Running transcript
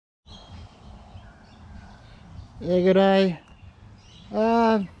Yeah, good day.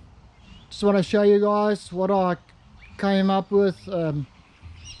 Just want to show you guys what I came up with. Came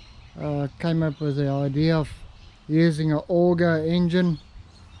up with the idea of using an auger engine,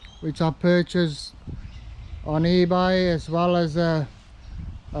 which I purchased on eBay, as well as a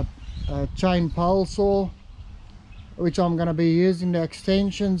chain pole saw, which I'm going to be using the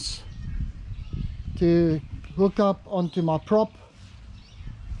extensions to hook up onto my prop.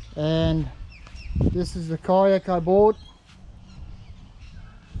 And this is the kayak I bought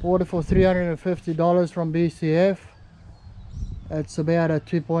it for $350 from BCF. It's about a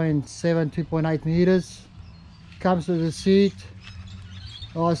 2.7 2.8 meters. Comes with a seat,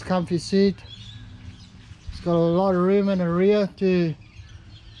 nice comfy seat. It's got a lot of room in the rear to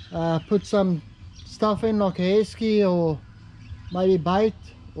put some stuff in, like a hair ski or maybe bait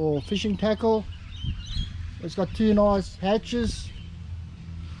or fishing tackle. It's got two nice hatches,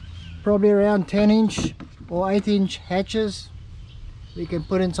 probably around 10-inch or 8-inch hatches. You can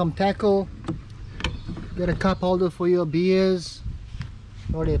put in some tackle, get a cup holder for your beers,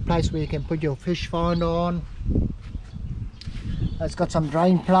 probably a place where you can put your fish finder on. It's got some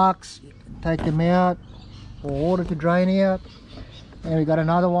drain plugs, you can take them out for water to drain out. And we got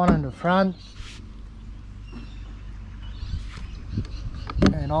another one in the front,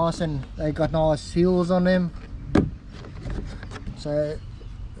 and nice, and they got nice seals on them, so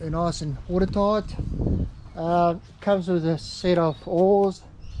they're nice and watertight. Comes with a set of oars,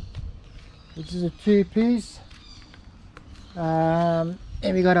 which is a 2-piece, and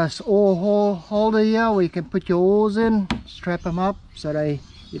we got a oar holder here where you can put your oars in, strap them up so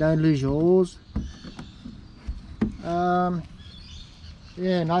you don't lose your oars.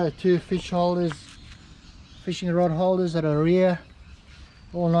 Yeah, another 2 fish holders, fishing rod holders at the rear,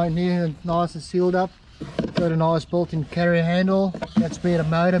 all new and nice and sealed up. Got a nice built-in carrier handle. That's where the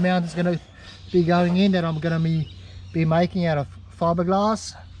motor mount is going to be going in, that I'm going to be making out of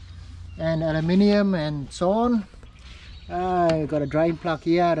fiberglass and aluminium and so on. Got a drain plug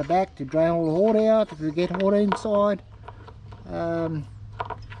here at the back to drain all the water out if you get water inside. The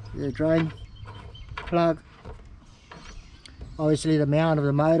drain plug. Obviously the mount of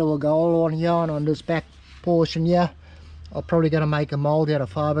the motor will go all on here, and on this back portion here I'm probably going to make a mold out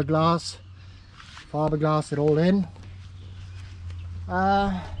of fiberglass it all in.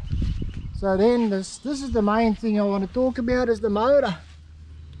 So then this is the main thing I want to talk about, is the motor.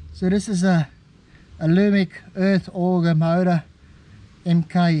 So this is a Lumik earth auger motor,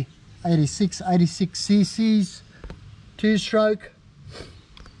 MK 86 cc's, 2-stroke.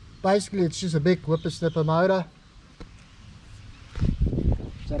 Basically it's just a big whipper-snipper motor.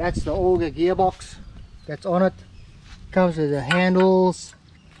 So that's the auger gearbox that's on it. Comes with the handles,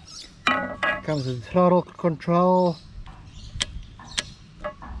 comes with the throttle control,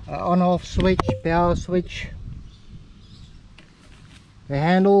 on-off switch, power switch. The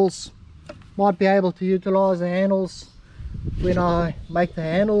handles, might be able to utilize the handles when I make the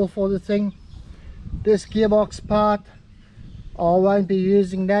handle for the thing. This gearbox part, I won't be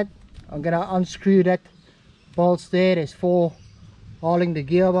using that. I'm going to unscrew that bolts there. There's 4 holding the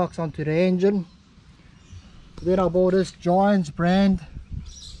gearbox onto the engine. Then I bought this Giants brand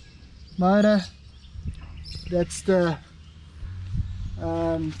motor. That's the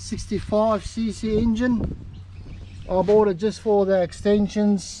 65cc engine. I bought it just for the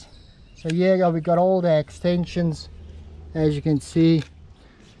extensions. So yeah, we got all the extensions. As you can see,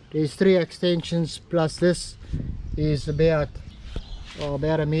 there's 3 extensions, plus this is about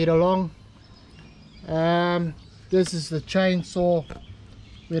a meter long. This is the chainsaw,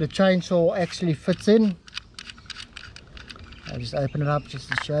 where the chainsaw actually fits in. I'll just open it up just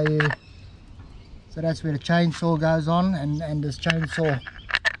to show you. So that's where the chainsaw goes on, and this chainsaw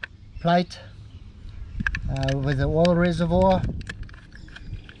plate with the oil reservoir.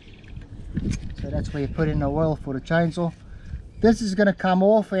 So that's where you put in the oil for the chainsaw. This is going to come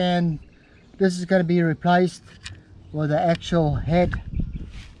off, and this is going to be replaced with the actual head.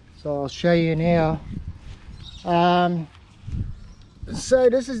 So I'll show you now. So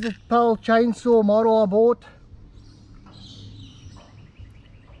this is the pole chainsaw model I bought.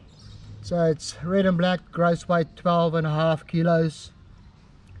 So it's red and black, gross weight 12.5 kilos.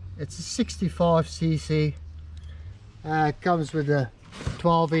 It's a 65cc. It comes with a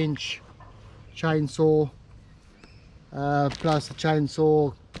 12-inch chainsaw, plus the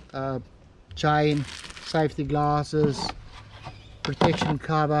chainsaw chain, safety glasses, protection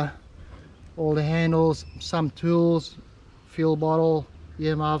cover, all the handles, some tools, fuel bottle,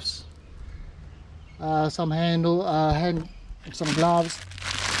 earmuffs, some some gloves,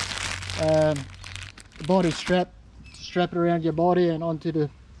 body strap to strap it around your body and onto the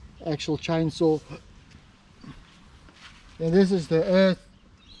actual chainsaw. Then this is the earth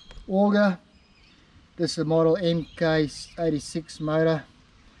auger. This is the model MK86 motor.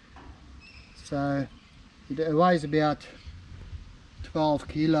 So it weighs about 12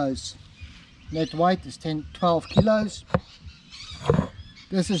 kilos. Net weight is 12 kilos.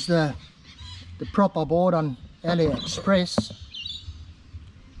 This is the prop I bought on AliExpress.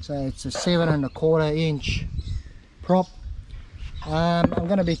 So it's a 7¼ inch prop. I'm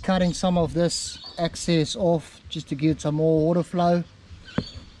going to be cutting some of this excess off just to give some more water flow.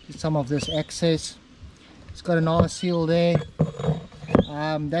 Some of this excess. It's got a nice seal there.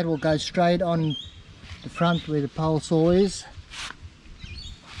 That will go straight on the front where the pole saw is.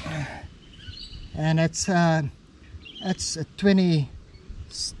 And it's a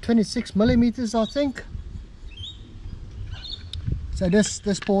 26 millimeters, I think. So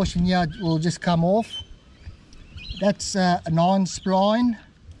this portion here will just come off. That's a 9 spline,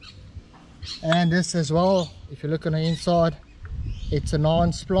 and this as well, if you look on the inside, it's a 9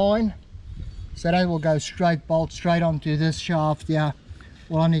 spline. So that will go bolt straight onto this shaft here.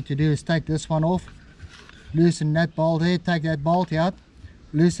 All I need to do is take this one off, loosen that bolt there, take that bolt out,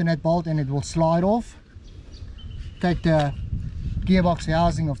 loosen that bolt, and it will slide off. Take the gearbox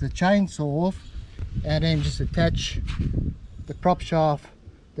housing of the chainsaw off, and then just attach the prop shaft,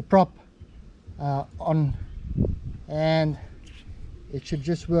 the prop on, and it should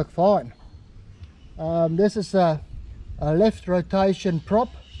just work fine. This is a left rotation prop.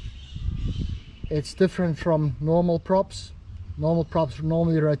 It's different from normal props. Normal props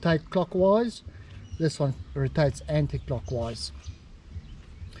normally rotate clockwise. This one rotates anti-clockwise.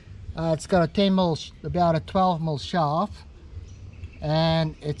 It's got a 10 mil, about a 12 mil shaft,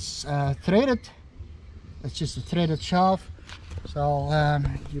 and it's threaded. It's just a threaded shaft. So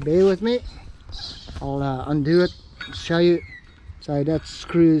you bear with me. I'll undo it, show you. So that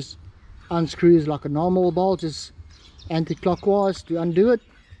unscrews like a normal bolt, just anti-clockwise to undo it.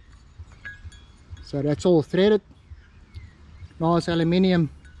 So that's all threaded. Nice aluminium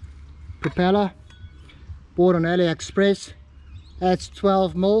propeller, bought on AliExpress. That's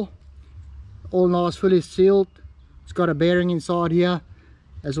 12 mil, all nice, fully sealed. It's got a bearing inside here,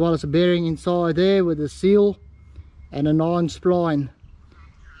 as well as a bearing inside there with a seal, and a 9 spline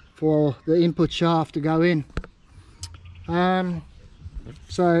for the input shaft to go in.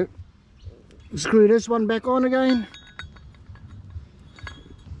 So screw this one back on again,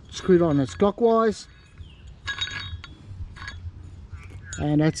 screw it on as clockwise,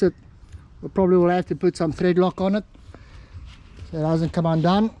 and that's it. We probably will have to put some thread lock on it so it doesn't come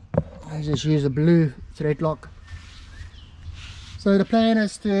undone. I just use a blue thread lock. So the plan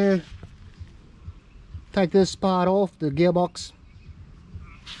is to take this part off, the gearbox.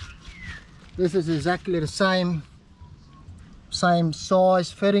 This is exactly the same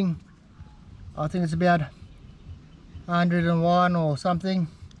size fitting. I think it's about 101 or something.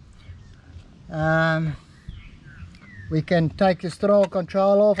 We can take this throttle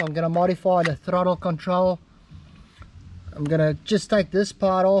control off. I'm going to modify the throttle control. I'm going to just take this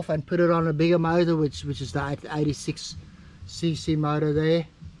part off and put it on a bigger motor, which is the 86cc motor there.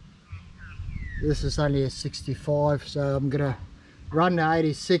 This is only a 65, so I'm going to run the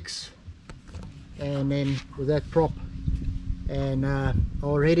 86 and then with that prop, and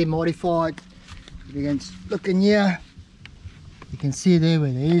already modified. You can look in here, you can see there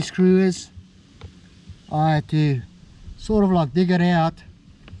where the air screw is. I had to sort of like dig it out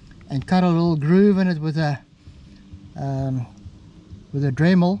and cut a little groove in it with a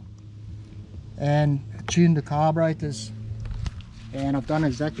Dremel, and tune the carburetors. And I've done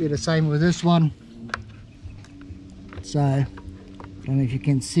exactly the same with this one. So I don't know if you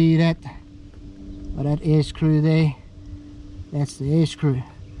can see that, but that air screw there, that's the air screw.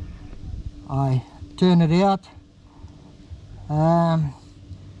 I turn it out.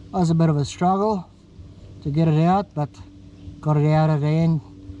 Was a bit of a struggle to get it out, but got it out at the end.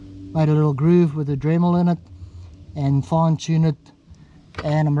 Made a little groove with the Dremel in it and fine tune it.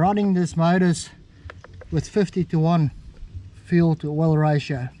 And I'm running this motors with 50:1 fuel to oil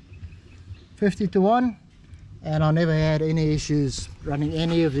ratio, 50:1, and I never had any issues running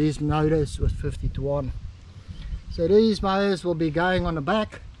any of these motors with 50:1. So these motors will be going on the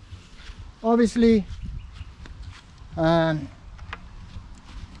back, obviously.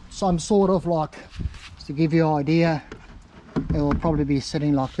 Some sort of like, just to give you an idea, it will probably be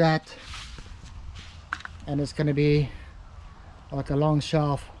sitting like that, and it's going to be like a long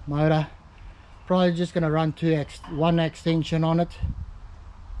shaft motor. Probably just going to run one extension on it,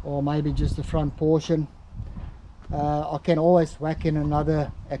 or maybe just the front portion. I can always whack in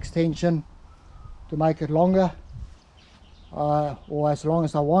another extension to make it longer, or as long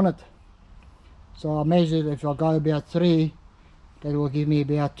as I want it. So I measured, if I go about 3, that will give me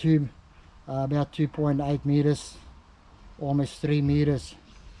about 2.8 meters, almost 3 meters.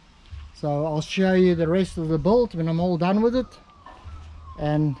 So I'll show you the rest of the build when I'm all done with it.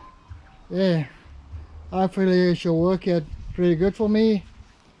 And yeah, hopefully it should work out pretty good for me.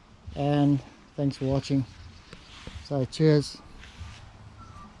 And thanks for watching. So cheers.